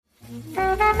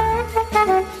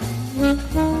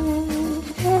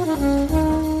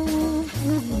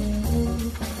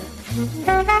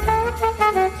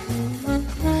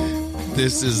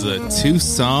This is a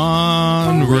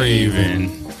Tucson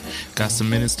Raven. Got some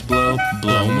minutes to blow?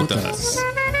 Blow 'em with us.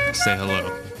 Say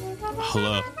hello.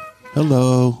 Hello.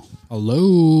 Hello.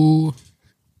 Hello.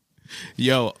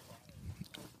 Yo,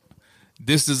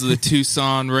 this is the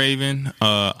Tucson Raven.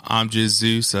 I'm just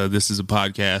Zeus. This is a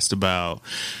podcast about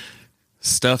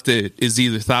stuff that is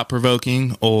either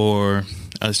thought-provoking or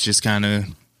us just kind of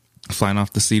flying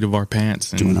off the seat of our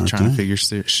pants and trying to figure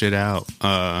shit out.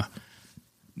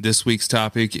 This week's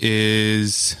topic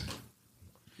is...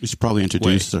 We should probably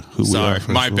introduce who we are first.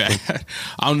 My bad.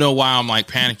 I don't know why I'm like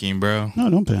panicking, bro. No,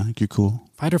 don't panic. You're cool.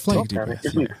 Fight or flight.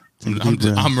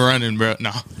 I'm running, bro. No.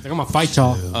 I'm gonna fight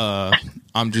y'all.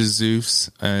 I'm just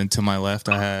Zeus, and to my left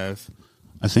I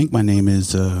think my name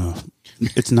is,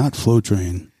 it's not Flow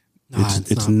Train.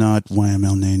 It's not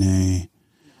YML Nene.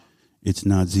 It's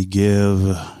not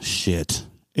Z-Give. Shit.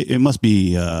 It must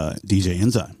be DJ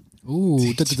Enzyme. Ooh,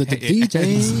 DJ.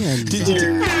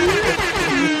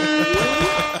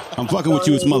 I'm fucking with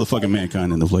you. It's motherfucking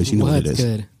Mankind in the place. You know what it is.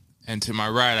 Good. And to my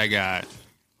right I got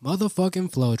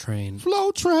motherfucking Flow Train.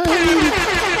 Flow Train.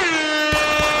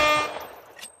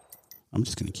 I'm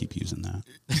just gonna keep using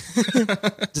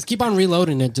that. Just keep on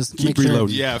reloading it. Just keep make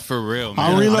reloading. Yeah, for real,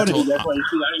 man. I'll reload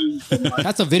it.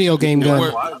 That's a video game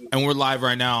gun. And we're live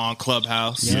right now on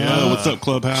Clubhouse. Yeah. What's up,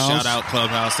 Clubhouse? Shout out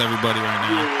Clubhouse, everybody right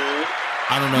now.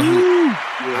 I don't know who.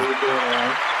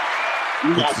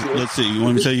 Let's see. You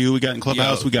want me to tell you who we got in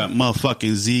Clubhouse? Yo. We got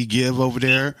motherfucking Z-Give over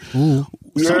there. Ooh.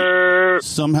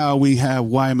 Somehow we have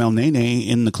YML Nene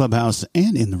in the Clubhouse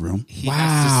and in the room. He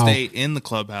has to stay in the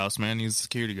Clubhouse, man. He's a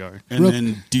security guard. And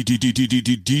then DJ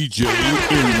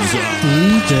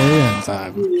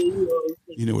Enzyme.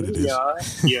 You know what it is.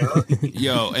 Yeah.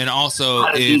 Yo, and also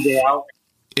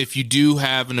if you do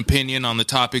have an opinion on the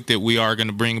topic that we are going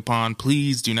to bring upon,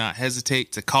 please do not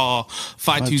hesitate to call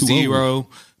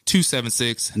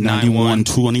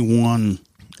 520-276-9121.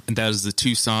 And that is the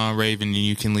Tucson Raven, and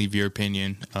you can leave your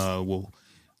opinion. We'll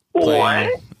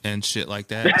play and shit like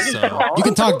that. So You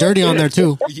can talk dirty on there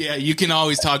too. yeah, you can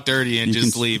always talk dirty and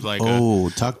leave like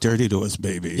talk dirty to us,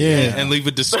 baby. Yeah. and leave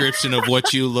a description of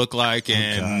what you look like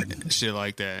and shit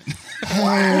like that.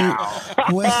 Hey,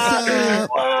 what's up?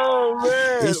 Oh,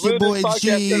 man. It's your boy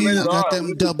G. I got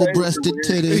them double-breasted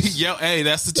titties. Yo, hey,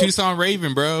 that's the Tucson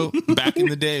Raven, bro. Back in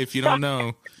the day, if you don't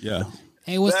know. Yeah.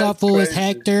 Hey, what's up, fool? It's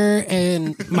Hector,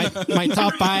 and my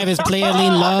top 5 is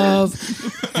Playing Love.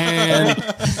 And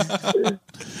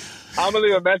I'm gonna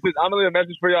leave a message.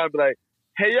 For y'all and be like,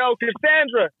 "Hey, yo,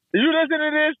 Cassandra, you listen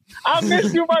to this? I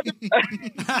miss you, mother."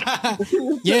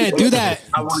 yeah, do that.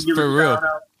 I want to give For a real. shout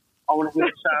out. I want to give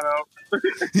a shout out.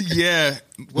 Yeah,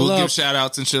 we'll give shout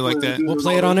outs and shit like that. We'll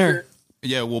play it on air.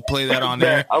 Yeah, we'll play that on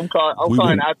there. I'm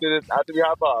calling after this. After we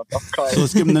hop off, I'm calling. So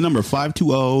let's give them the number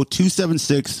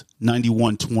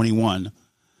 520-276-9121.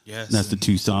 Yes, That's the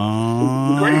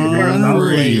Tucson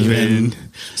Raven.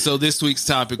 So this week's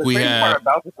topic we have.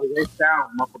 They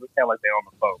sound muffled as hell like they on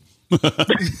the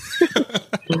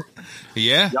phone.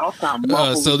 Yeah. Y'all sound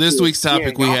muffled. So this week's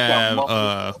topic we y'all have. sound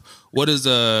muffled. What is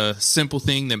a simple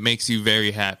thing that makes you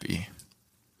very happy?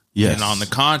 Yes. And on the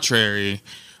contrary,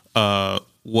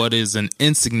 what is an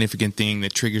insignificant thing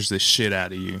that triggers the shit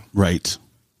out of you? Right.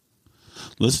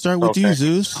 Let's start with you,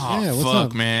 Zeus. Oh, Yeah, what's fuck,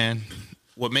 up? man.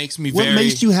 What makes me What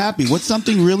makes you happy? What's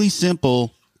something really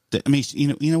simple that makes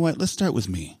you know what? Let's start with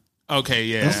me. Okay,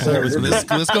 yeah.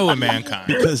 Let's go with Mankind.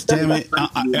 Because damn it,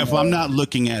 if I'm not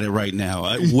looking at it right now,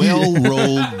 a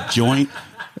well-rolled joint,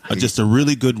 just a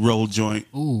really good rolled joint.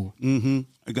 Ooh.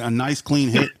 I got a nice clean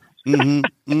hit. Fucking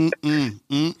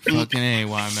A,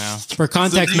 why now? For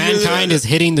context, Mankind is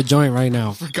hitting the joint right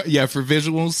now. For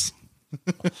visuals.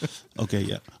 Okay,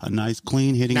 yeah. A nice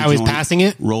clean hitting Now joint. he's passing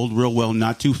it? Rolled real well,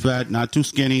 not too fat, not too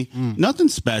skinny. Nothing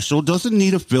special. Doesn't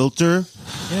need a filter.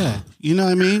 Yeah. You know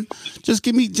what I mean? Just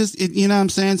give me you know what I'm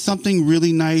saying? Something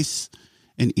really nice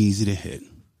and easy to hit.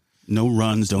 No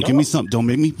runs. Don't give me something. Don't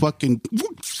make me fucking,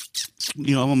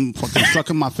 I'm fucking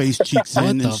sucking my face cheeks What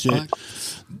in the and shit. fuck?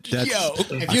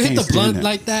 If you hit the blunt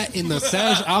like that in the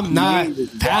sesh, I'm not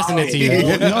passing it to you.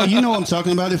 Well, no, you know what I'm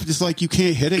talking about. If it's like you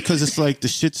can't hit it because it's like the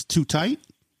shit's too tight,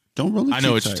 don't roll it. I know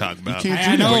too what tight. you're talking about. You can't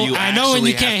I do know. you I know when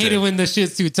you actually can't have hit to- it when the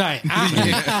shit's too tight.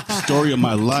 that. Story of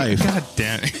my life. God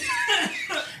damn it.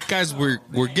 Guys, we're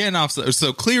getting off.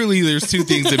 So clearly there's two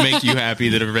things that make you happy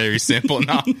that are very simple.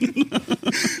 No.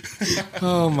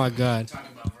 Oh my god.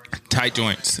 Tight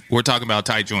joints. We're talking about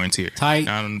tight joints here. Tight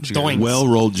I don't know what you doinks.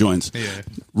 Well-rolled joints. Yeah.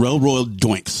 Well-rolled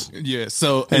doinks. Yeah.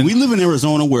 So And we live in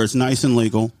Arizona where it's nice and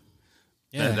legal.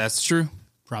 Yeah. that's true.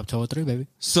 Prop 203, baby.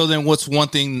 So then what's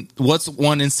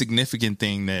one insignificant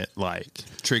thing that like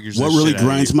triggers What the really shit out of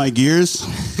grinds you? my gears?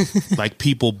 Like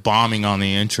people bombing on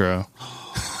the intro.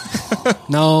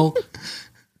 No.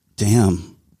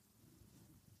 Damn.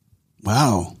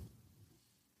 Wow.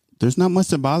 There's not much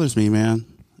that bothers me, man.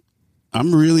 I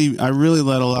really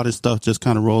let a lot of stuff just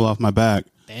kind of roll off my back.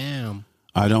 Damn.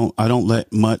 I don't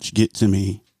let much get to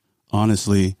me,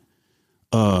 honestly.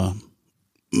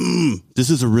 This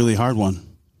is a really hard one.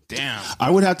 Damn. I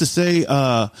would have to say,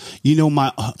 I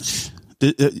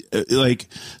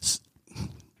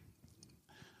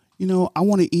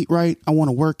want to eat right. I want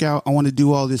to work out. I want to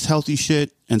do all this healthy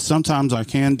shit. And sometimes I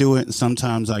can do it and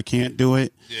sometimes I can't do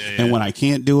it. Yeah. And when I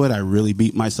can't do it, I really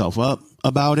beat myself up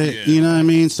about it. Yeah. You know what I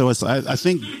mean? So I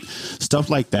think stuff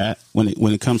like that when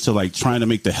it comes to like trying to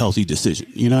make the healthy decision,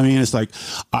 you know what I mean? It's like,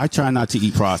 I try not to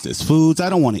eat processed foods. I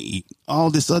don't want to eat all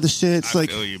this other shit. It's like,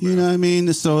 feel you, you know what I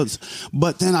mean? So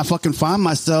but then I fucking find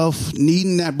myself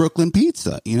needing that Brooklyn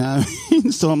pizza, you know what I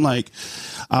mean? So I'm like,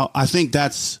 I think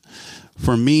that's,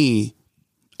 for me,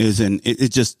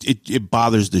 it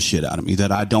bothers the shit out of me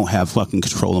that I don't have fucking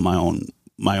control of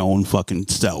my own fucking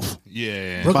self.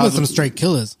 Yeah. Brooklyn's some straight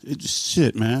killers. It's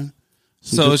shit, man.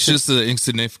 So it's just the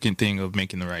insignificant thing of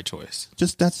making the right choice.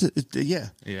 Just that's it. Yeah.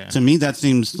 Yeah. To me, that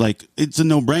seems like it's a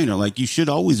no-brainer. Like you should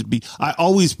always be. I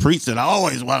always preach that I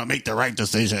always want to make the right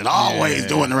decision. Always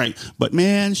doing the right. But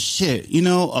man, shit. You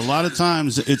know, a lot of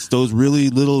times it's those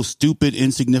really little stupid,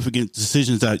 insignificant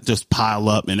decisions that just pile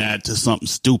up and add to something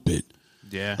stupid.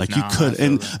 Yeah. Like you could,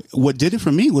 and what did it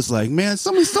for me was like, man,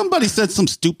 somebody said some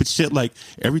stupid shit like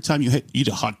every time you eat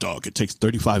a hot dog, it takes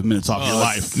 35 minutes off your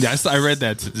life. Yes, I read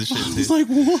that shit too. I was like,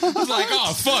 what? I was like,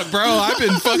 oh fuck, bro, I've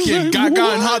been fucking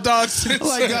gotten hot dogs since.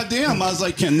 Like, goddamn, I was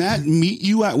like, can that meet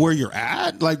you at where you're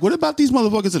at? Like, what about these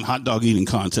motherfuckers in hot dog eating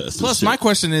contests? Plus, my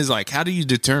question is like, how do you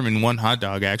determine one hot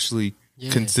dog actually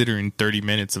considering 30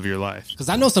 minutes of your life? Because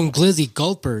I know some glizzy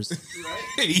gulpers.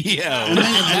 Yeah.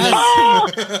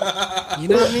 You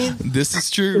know what I mean? This is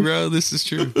true, bro. This is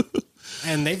true.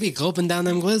 And they be gulping down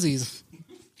them glizzies.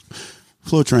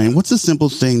 Flow Train, what's a simple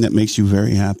thing that makes you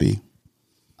very happy?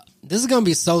 This is going to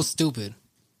be so stupid.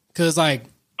 Because, like,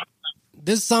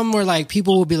 this is something where, like,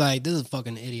 people will be like, this is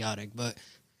fucking idiotic. But,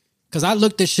 because I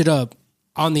looked this shit up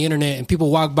on the internet and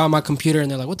people walk by my computer and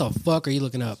they're like, what the fuck are you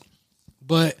looking up?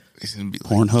 But,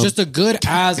 Pornhub? just a good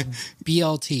ass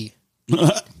BLT.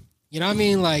 You know what I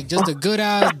mean? Like, just a good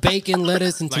ass bacon,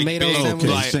 lettuce, and tomato big, sandwich.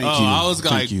 okay. Like, Thank you. I was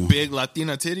Thank like, you. big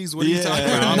Latina titties? What are you Yeah. talking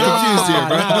about? I'm confused here,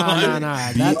 bro.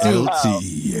 Nah. That too. BLT,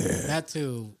 yeah. That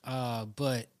too.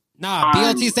 But,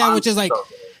 BLT sandwiches, like,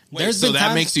 Wait, there's so been that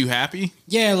times, makes you happy?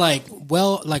 yeah, like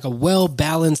a well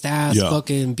balanced ass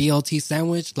fucking BLT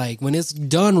sandwich. Like when it's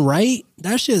done right,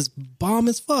 that shit's bomb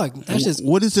as fuck. That's just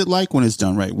What is it like when it's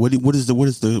done right? What is it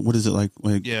like?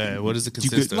 Like, Yeah, what does it Do you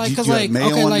consist get- of? like you because got like mayo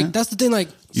okay, on like there? that's the thing. Like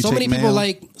You so many take people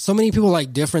mayo?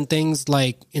 like different things.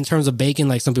 Like in terms of bacon,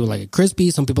 like some people like it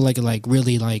crispy, some people like it like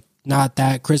really like not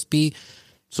that crispy,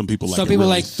 some people like Some it people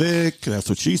really like- thick. That's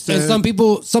what she said. and some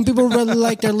people really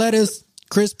like their lettuce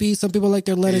crispy. Some people like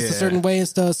their lettuce a certain way and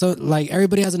stuff. So like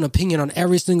everybody has an opinion on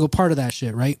every single part of that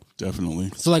shit, right?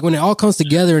 Definitely. So like when it all comes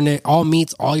together and it all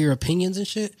meets all your opinions and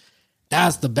shit,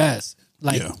 that's the best.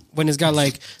 Like when it's got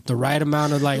like the right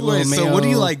amount of like Wait, little mayo. so what do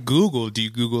you like Google? Do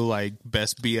you Google like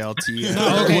best BLT?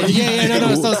 Oh, okay,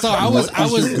 no. So I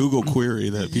was your Google query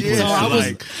that people. So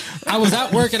are I was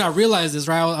at work and I realized this,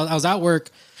 right? I was at work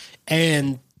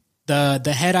and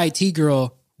the head IT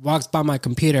girl walks by my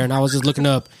computer and I was just looking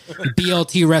up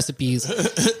BLT recipes.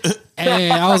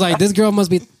 And I was like, this girl must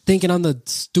be thinking I'm the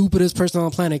stupidest person on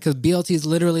the planet because BLT is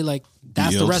literally like,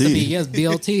 that's the BLT. recipe. Yes,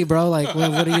 BLT, bro. Like,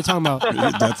 what are you talking about?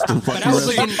 That's the fucking I was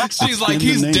recipe. looking- She's like, in the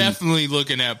he's name. definitely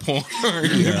looking at porn.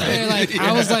 And like,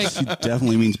 I was like, She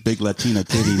definitely means big Latina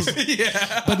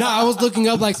titties. but no, I was looking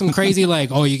up like some crazy,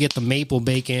 like, oh, you get the maple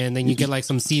bacon, then you get like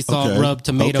some sea salt Okay. rubbed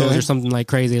tomatoes Okay. or something like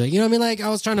crazy. Like, you know what I mean? Like, I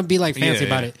was trying to be like fancy Yeah.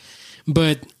 about it,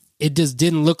 but it just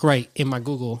didn't look right in my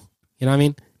Google. You know what I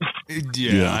mean?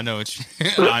 Yeah, I know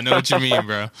what you mean,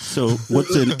 bro. So,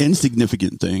 what's an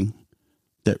insignificant thing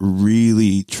that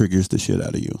really triggers the shit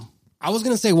out of you? I was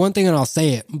going to say one thing and I'll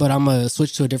say it, but I'm going to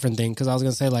switch to a different thing because I was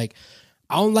going to say, like,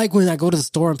 I don't like when I go to the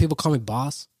store and people call me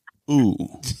boss. Ooh.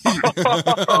 You know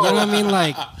what I mean?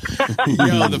 Like,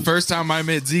 Yo, the first time I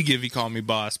met Z Give, he called me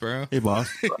boss, bro. Hey, boss.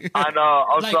 I know.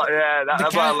 I'm Like, sorry. Yeah,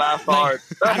 that's why I laughed like, hard.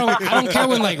 I don't care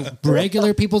when like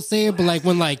regular people say it, but like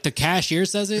when like the cashier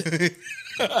says it,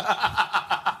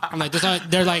 I'm like,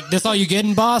 they're like, this all you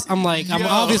getting, boss? I'm like, I'm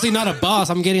obviously not a boss.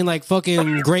 I'm getting like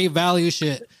fucking great value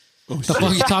shit. the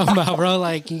fuck you talking about, bro?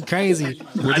 Like, you crazy.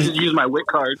 I just use my WIC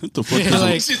card. What the fuck? Yeah,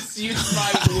 like, Just use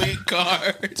my WIC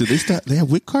card. Do they have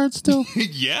WIC cards still?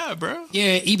 Yeah, bro.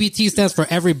 yeah, EBT stands for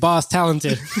every boss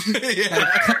talented. Yeah.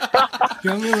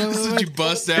 You know what I mean? That's what you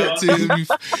bust out to.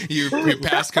 Your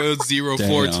passcode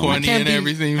 0420 and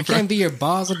everything. I can't be your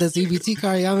boss with this EBT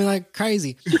card. You know what I mean? Like,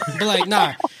 crazy. But like,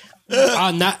 nah.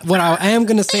 What I am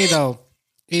gonna say though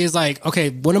is like, okay,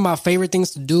 one of my favorite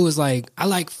things to do is like, I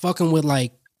like fucking with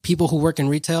like people who work in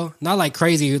retail. Not like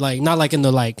crazy, like not like in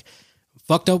the like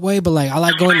fucked up way, but like I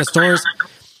like going to stores.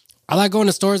 I like going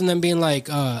to stores and then being like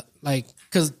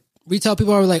because retail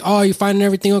people are like, oh, you finding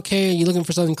everything okay? You looking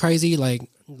for something crazy? Like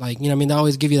you know what I mean? They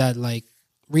always give you that like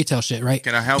retail shit, right?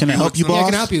 Can I help Can you? I help you, boss? Yeah, I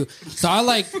can help you. So I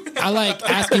like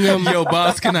asking them, Yo,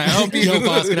 boss, can I help you? yo,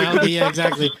 boss, can I help you? Yeah,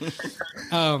 exactly.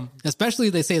 Especially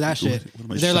if they say that shit. What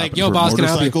am I They're like, shopping yo, for, boss, can I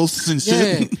help you? motorcycles and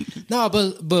Yeah. shit? No,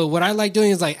 but what I like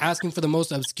doing is like asking for the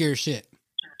most obscure shit.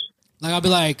 Like I'll be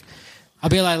like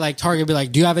Target, be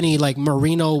like, do you have any like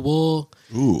merino wool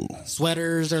Ooh.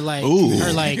 sweaters or like Ooh.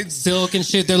 or like silk and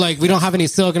shit? They're like, we don't have any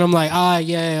silk, and I'm like,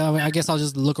 yeah, I guess I'll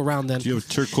just look around then. Do you have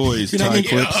turquoise You know tie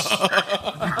what I mean? clips?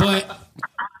 But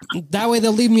that way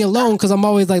they'll leave me alone because I'm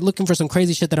always like looking for some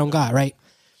crazy shit that I don't got, right?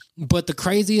 But the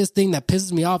craziest thing that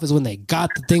pisses me off is when they got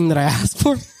the thing that I asked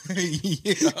for.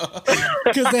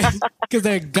 Because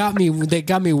they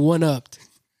got me one upped.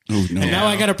 Oh, no. And now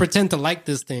I gotta pretend to like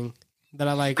this thing that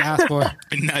I like asked for.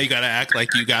 And now you gotta act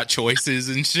like you got choices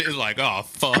and shit. Like, oh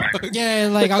fuck. Yeah,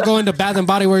 like I'll go into Bath and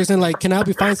Body Works and like, can I help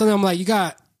you find something? I'm like, you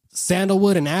got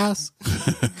sandalwood and ass?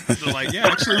 They're like, yeah,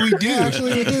 actually we do. Yeah,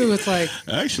 actually we do. It's like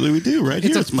Actually, we do right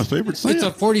here. It's my favorite scent. it's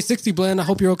a 40-60 blend. I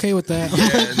hope you're okay with that.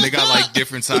 Yeah, and they got like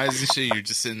different sizes and shit. You're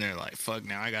just sitting there like, fuck.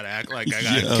 Now I gotta act like I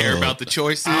gotta Yo. care about the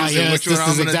choices and Yes, which one this I'm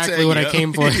is gonna exactly take. what I Yo.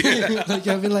 came for. Like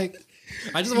I'll be like,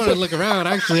 I just want to look around.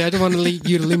 Actually, I just want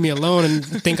you to leave me alone and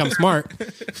think I'm smart.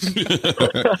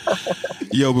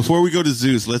 Yo, before we go to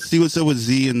Zeus, let's see what's up with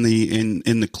Z in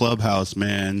the clubhouse,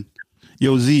 man.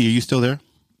 Yo, Z, are you still there?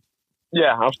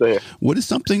 Yeah, I'm still here. What is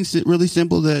something really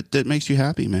simple that makes you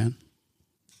happy, man?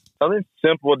 Something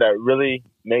simple that really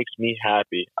makes me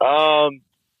happy. I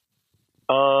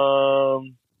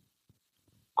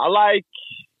like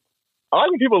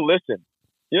when people listen.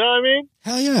 You know what I mean?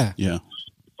 Hell yeah. Yeah.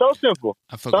 So simple.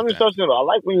 I fuck with Something that. so simple. I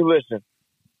like when you listen.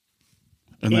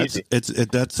 And Easy.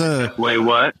 that's Wait, what?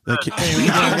 Wait, what you say?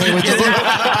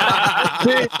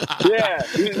 Yeah,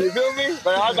 you feel me?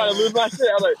 Like I gotta lose my shit.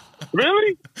 I'm like,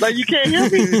 really? Like you can't hear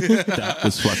me? that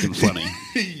was fucking funny.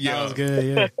 That was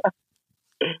good, yeah.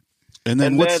 And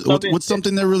then And what's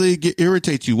something that really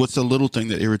irritates you? What's the little thing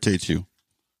that irritates you?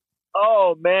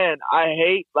 Oh man, I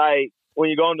hate like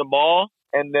when you go in the mall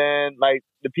and then like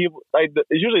the people like it's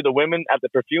usually the women at the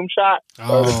perfume shop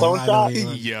or the phone I know shop, you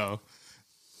are. Yo.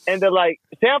 and they're like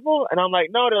sample, and I'm like,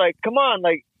 no, they're like, come on,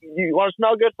 like you want to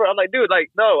smell good for? I'm like, dude, like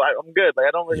no, I'm good. Like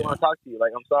I don't really want to talk to you.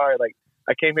 Like I'm sorry, like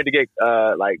I came here to get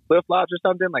like flip flops or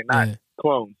something, like not Yeah.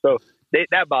 clones. So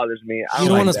that bothers me. I You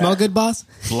don't like want to smell good, boss?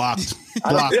 Blocked.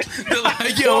 Blocked. They're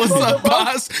like, yo, what's up,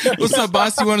 boss? What's up,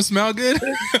 boss? You want to smell good?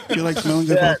 You like smelling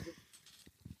good? Yeah. Bob?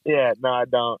 Yeah, no, I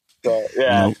don't. So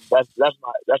yeah, Nope. that's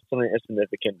something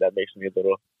insignificant that makes me a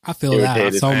little. I feel that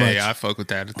Irritated. so much. Hey, I fuck with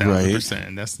that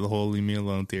 1,000%. That's the whole leave me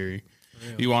alone theory.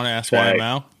 You want to ask Right.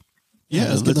 YML? Yeah,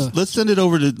 let's do let's send it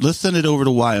over to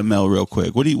YML real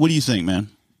quick. What do you think, man?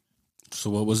 So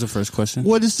what was the first question?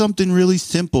 What is something really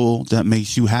simple that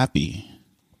makes you happy?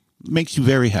 Makes you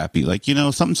very happy. Like, you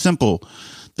know, something simple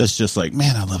that's just like,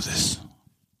 man, I love this.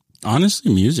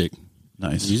 Honestly, music.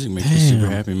 Nice. Music makes me super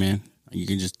happy, man. You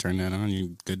can just turn that on, you're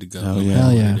good to go. Hell No yeah. matter Hell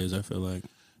what yeah. it is, I feel like.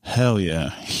 Hell yeah.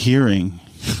 Hearing.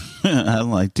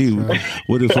 I'm like, dude,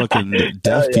 what if fucking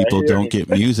deaf yeah, people hearing. don't get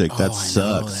music? That I know,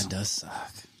 sucks. that does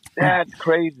suck. That's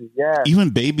crazy. Yeah. Even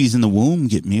babies in the womb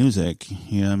get music.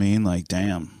 You know what I mean? Like,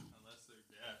 damn.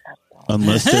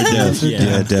 Unless they're deaf.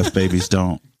 Yeah, deaf babies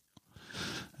don't.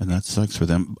 And that sucks for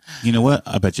them. You know what?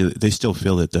 I bet you they still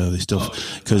feel it though. They still,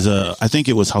 because I think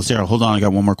it was Halsera. Hold on, I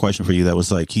got one more question for you. That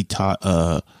was like he taught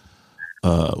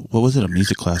what was it? A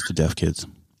music class to deaf kids.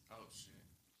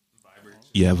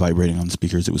 Yeah, vibrating on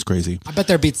speakers. It was crazy. I bet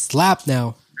their beats slap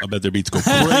now. I bet their beats go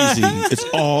crazy. It's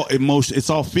all emotion. It's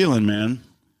all feeling, man.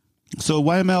 So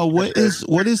YML,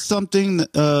 what is something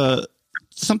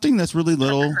something that's really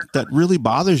little that really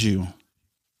bothers you?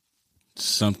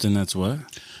 Something that's what?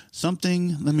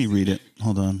 Something. Let me read it.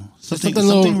 Hold on. Something something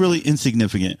little- really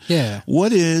insignificant. Yeah.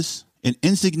 What is an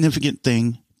insignificant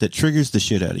thing that triggers the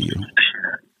shit out of you?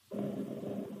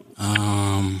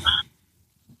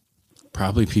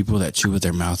 Probably people that chew with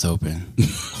their mouth open.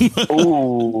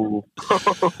 Ooh.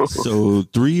 So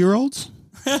 3-year-olds?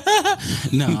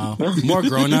 No, more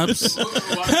grown-ups.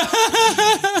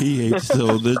 He hates.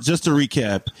 So just to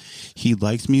recap, he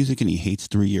likes music and he hates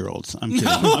 3-year-olds. I'm kidding.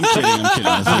 I'm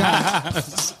kidding.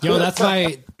 Yo,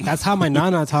 that's how my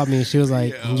nana taught me. She was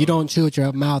like, you don't chew with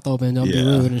your mouth open. Don't be Yeah.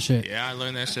 rude and shit. Yeah, I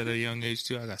learned that shit at a young age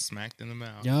too. I got smacked in the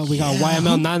mouth. Yo, we got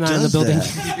YML Nana in the building.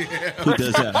 Who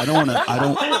does that? I don't.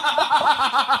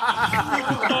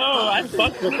 Oh, I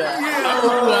fucked with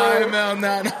that. YML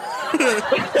Nana.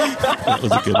 That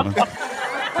was a good one.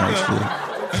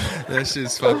 Actually. That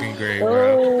shit's fucking great,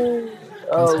 bro.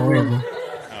 That's horrible.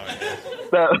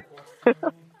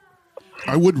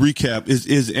 I would recap.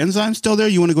 Is Enzyme still there?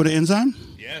 You want to go to Enzyme?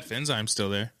 Yeah, if Enzyme's still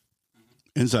there.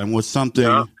 Enzyme, what's something?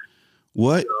 Yeah.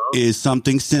 What is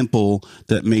something simple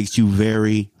that makes you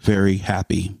very, very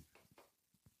happy?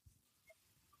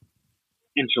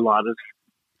 Enchiladas.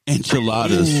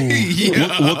 Enchiladas.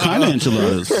 What kind of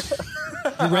enchiladas?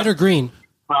 You red or green?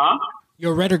 Huh?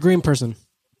 You're a red or green person?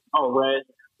 Oh, red.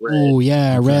 Oh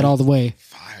yeah, red all the way.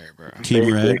 Fire, bro.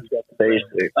 Team Red.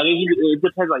 Basic. Like it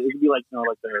depends. Like it could be like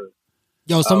like the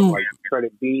Yo, some. like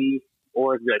shredded beef,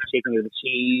 or it could be like chicken with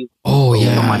cheese. Oh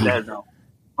Something yeah. like that. No.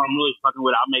 If I'm really fucking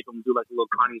with it, I'll make them do like a little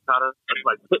carne asada. Just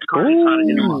like put carne asada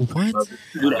in them. What?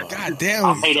 Do that. God I'll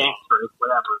damn. pay the extra,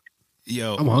 whatever.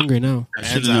 Yo, I'm hungry now. I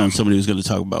should have known somebody was going to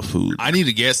talk about food. I need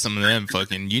to get some of them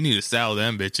fucking. You need to sell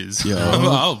them bitches. Yo.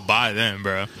 I'll buy them,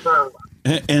 bro.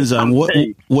 Enzyme,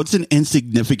 what's an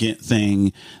insignificant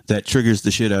thing that triggers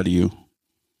the shit out of you?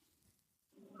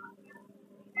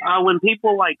 When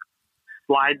people like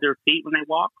slide their feet when they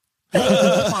walk.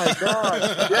 Oh my god!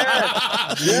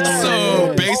 Yes. Yes.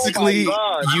 So basically, Oh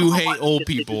my God. you hate old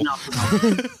people.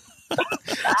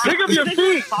 Pick up your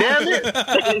feet, damn it!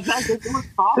 Exactly. It was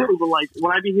possible, but like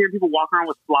when I be hearing people walk around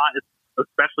with slides,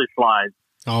 especially slides.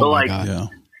 Oh But, my like, god. Yeah.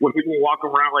 When people walk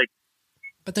around like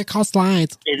But they're called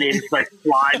slides. and they just like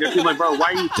slide, they're just like, bro,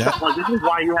 why you like this is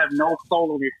why you have no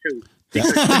sole on your shoe. Because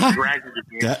you dragged your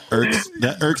feet.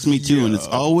 That irks me too, and it's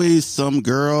always some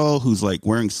girl who's like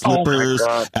wearing slippers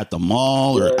God. at the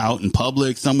mall or Yes. out in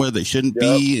public somewhere they shouldn't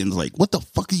be, and it's like, what the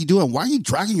fuck are you doing? Why are you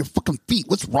dragging your fucking feet?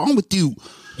 What's wrong with you?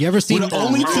 You ever seen? We're the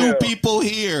only two people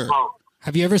here.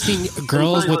 Have you ever seen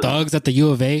girls with Uggs at the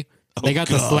U of A? They got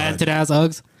the God. slanted ass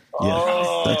Uggs.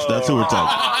 Yeah, that's who we're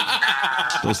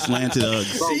talking. Those slanted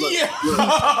Uggs.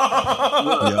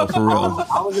 Yeah, for real.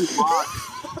 I was in Rock.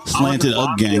 Slanted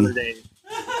Ugg gang.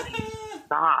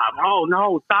 Stop. Oh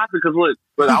no, stop it. Because look,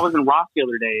 but I was in Rock the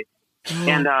other day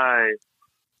and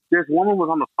this woman was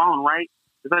on the phone, right?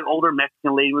 This like older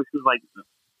Mexican lady, she was like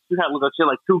she had she had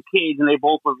like 2 kids and they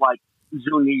both was like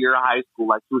junior year of high school,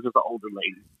 like she was just an older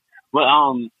lady. But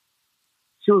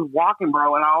she was walking,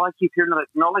 bro, and all I keep hearing like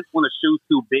like when the shoe's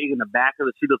too big in the back of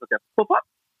the shoe does like a pop up.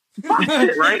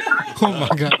 Right? Oh my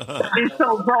god. And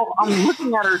so, bro, I'm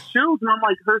looking at her shoes, and I'm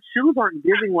like, her shoes aren't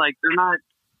giving like they're not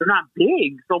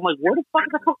big. So I'm like, where the fuck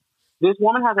is that? This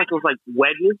woman has like those like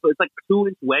wedges, but it's like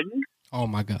 2-inch wedges. Oh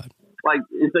my god. Like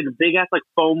it's like a big ass like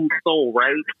foam sole,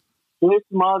 right? This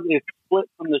mug is split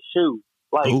from the shoe.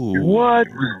 Like Ooh. What?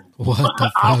 What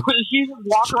the fuck? She's just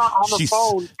walking around on the She's-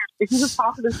 phone, and she's just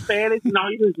talking in Spanish, and now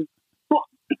you just.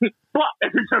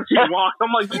 Every time she walks,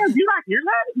 I'm like, man, do you not hear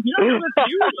that? You don't hear that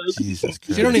too? Like, Jesus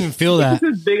Christ. You don't even feel that.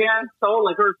 this big ass toe,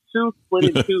 like her shoe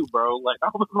split in two, bro. Like I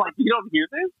was like, you don't hear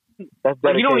this? That's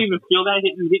Like you don't dedication. even feel that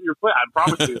hitting your foot. I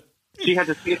promise you. She had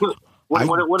to see what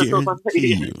it feels like.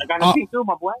 guarantee you. I got to see too,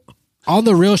 my boy. On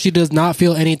the real, she does not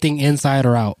feel anything inside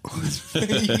or out.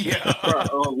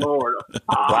 Oh Lord!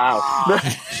 Wow.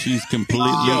 She's completely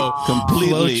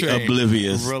Flow train.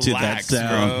 oblivious Relax, to that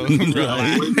sound. bro.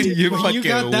 Right? You're fucking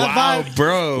got that wow, vibe?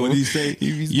 bro. What do you say?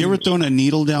 You ever thrown a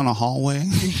needle down a hallway?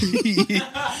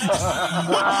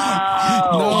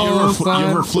 No, You son.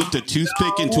 ever flipped a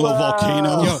toothpick into a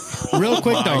volcano? Yo, real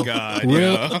quick though. God,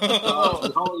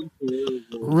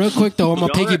 Real quick though, I'm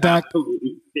gonna piggyback.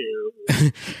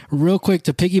 Real quick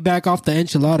to piggyback off the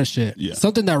enchilada shit. Yeah.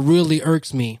 Something that really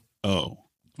irks me Oh.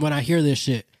 when I hear this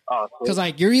shit. Because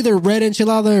like you're either red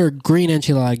enchilada or green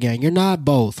enchilada gang. You're not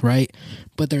both, right?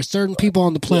 But there's certain people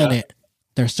on the planet.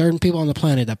 There's certain people on the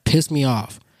planet that piss me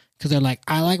off because they're like,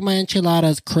 I like my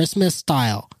enchiladas Christmas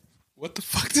style, What the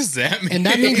fuck does that mean? and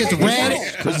that means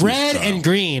it's red and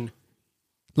green,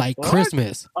 like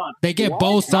Christmas. They get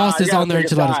both sauces you gotta on their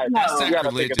pick a enchiladas. side. That's You gotta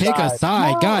sacrilegious. Pick a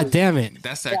side, No. god damn it.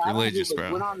 That's sacrilegious, We're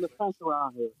bro. on the fence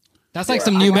around here. That's like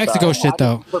some New Mexico shit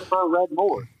though. I prefer red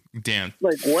more. Damn.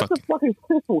 Like what the fuck is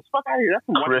Christmas? Fuck out of here. That's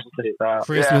some white Christmas shit. style.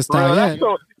 Christmas bro, style, That's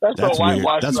yeah. that's That's so weird.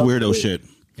 whitewashed. That's weirdo shit.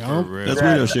 Yo. For real. That's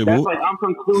Yeah, weirdo shit. That's Who- like I'm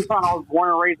from Tucson. I was born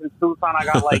and raised in Tucson. I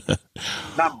got like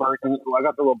not Birken. I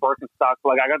got the little Birkenstocks.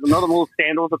 Like I got another little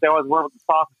sandals that they always wear with the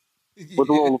socks. with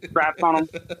the little straps on them.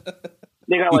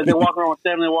 They got like, they walk around with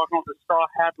them, they walk around with the straw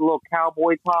hat, the little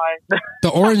cowboy tie. The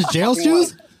orange jail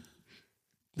shoes?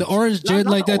 The orange jail,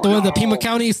 like that, the one the Pima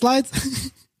County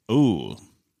slides? Ooh.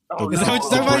 Oh, Is that what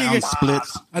you're talking about? Brown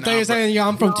splits. I thought you were saying,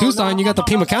 I'm from Tucson, you got the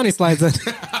Pima County slides in.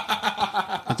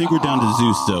 I think we're down to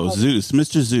Zeus, though. Zeus,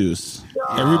 Mr. Zeus.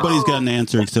 Everybody's got an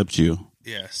answer except you.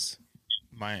 Yes.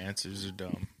 My answers are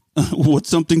dumb. What's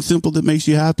something simple that makes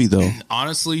you happy, though?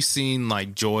 Honestly, seeing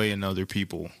like joy in other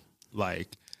people. Like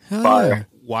Fire.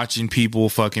 watching people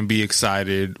fucking be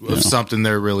excited of something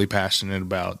they're really passionate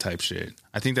about type shit.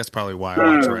 I think that's probably why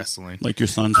I watch wrestling. Like your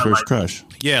son's first crush.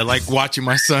 Yeah, like watching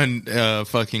my son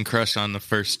fucking crush on the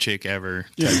first chick ever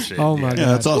type shit. Oh my God. Yeah,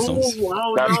 that's awesome.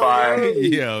 That's fine.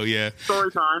 Yo, yeah.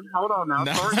 Story time. Hold on now.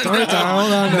 Nah. Story time.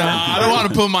 Hold on. Nah, I don't want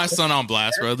to put my son on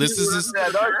blast, bro. This is just... Yeah,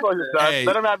 don't question, son. Hey.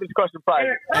 Let him have his question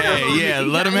private. Hey, yeah,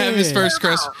 let him have his first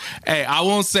crush. Hey, I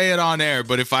won't say it on air,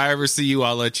 but if I ever see you,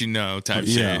 I'll let you know type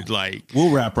Yeah. shit. Like,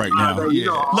 We'll rap right now.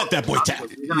 yeah. Let that boy tap.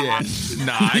 Yeah.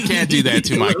 Nah, I can't do that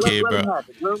to my kid, bro.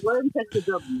 Let him take the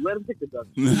W. Let him take the W.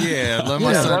 Yeah, let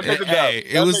my Yeah. son. Let him take the Hey, dub.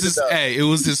 it Let was him his. take the dub. Hey, it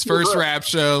was his first rap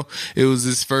show. It was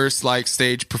his first like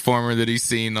stage performer that he's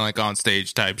seen like on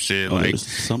stage type shit. Oh, Like there's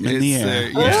something in the it's, air.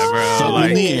 yeah, bro. Something Like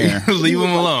in the air. leave him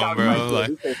alone, bro.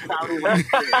 Like,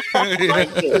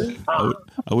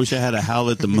 I wish I had a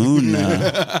howl at the moon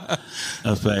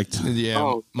effect.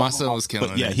 yeah, my son was killing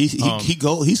But yeah, it.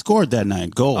 he scored that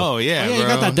night. Goal. Oh yeah, Oh, yeah, bro. you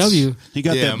got that W. He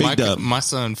got that big my, dub. My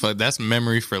son, that's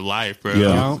memory for life, bro.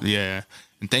 Yeah. Yeah.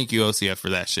 And thank you, OCF, for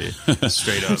that shit.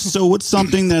 Straight up. So what's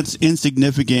something that's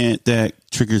insignificant that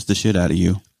triggers the shit out of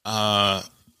you?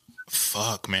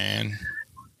 Fuck, man.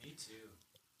 Me too.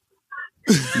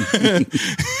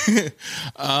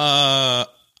 I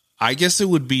guess it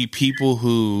would be people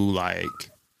who like,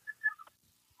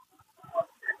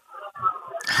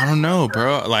 I don't know,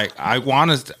 bro. Like, I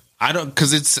don't,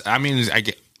 because it's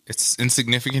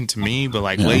insignificant to me, but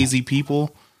like lazy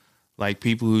people, like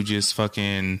people who just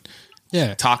fucking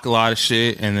Yeah. talk a lot of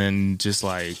shit and then just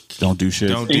like Don't do shit.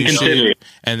 don't do shit,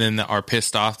 and then are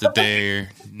pissed off that they're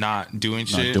not doing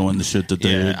Not shit. doing the shit that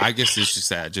they Yeah, I guess it's just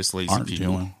that, just lazy aren't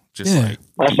people. doing. Just Yeah. like,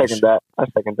 I second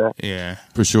that. yeah,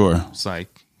 for sure. it's like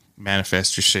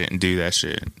manifest your shit and do that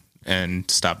shit and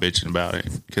stop bitching about it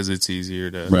because it's easier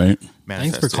to Right. manifest.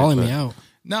 Thanks for calling it, me but- out.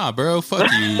 Nah, bro,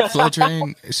 fuck you, Flow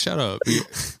Train. Shut up.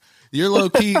 You're low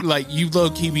key, like you low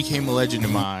key became a legend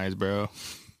in my eyes, bro.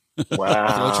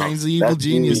 Wow. Flow Train's the evil That's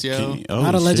genius, deep. yo. Oh,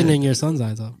 Not a legend shit. in your son's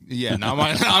eyes, though. Yeah, not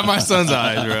my son's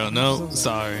eyes, bro. No,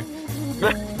 sorry.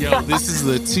 Yo, this is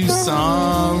the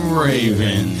Tucson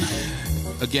Raven.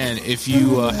 Again, if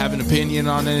you have an opinion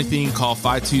on anything, call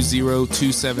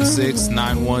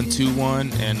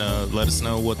 520-276-9121 and let us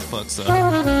know what the fuck's up.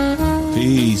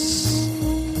 Peace.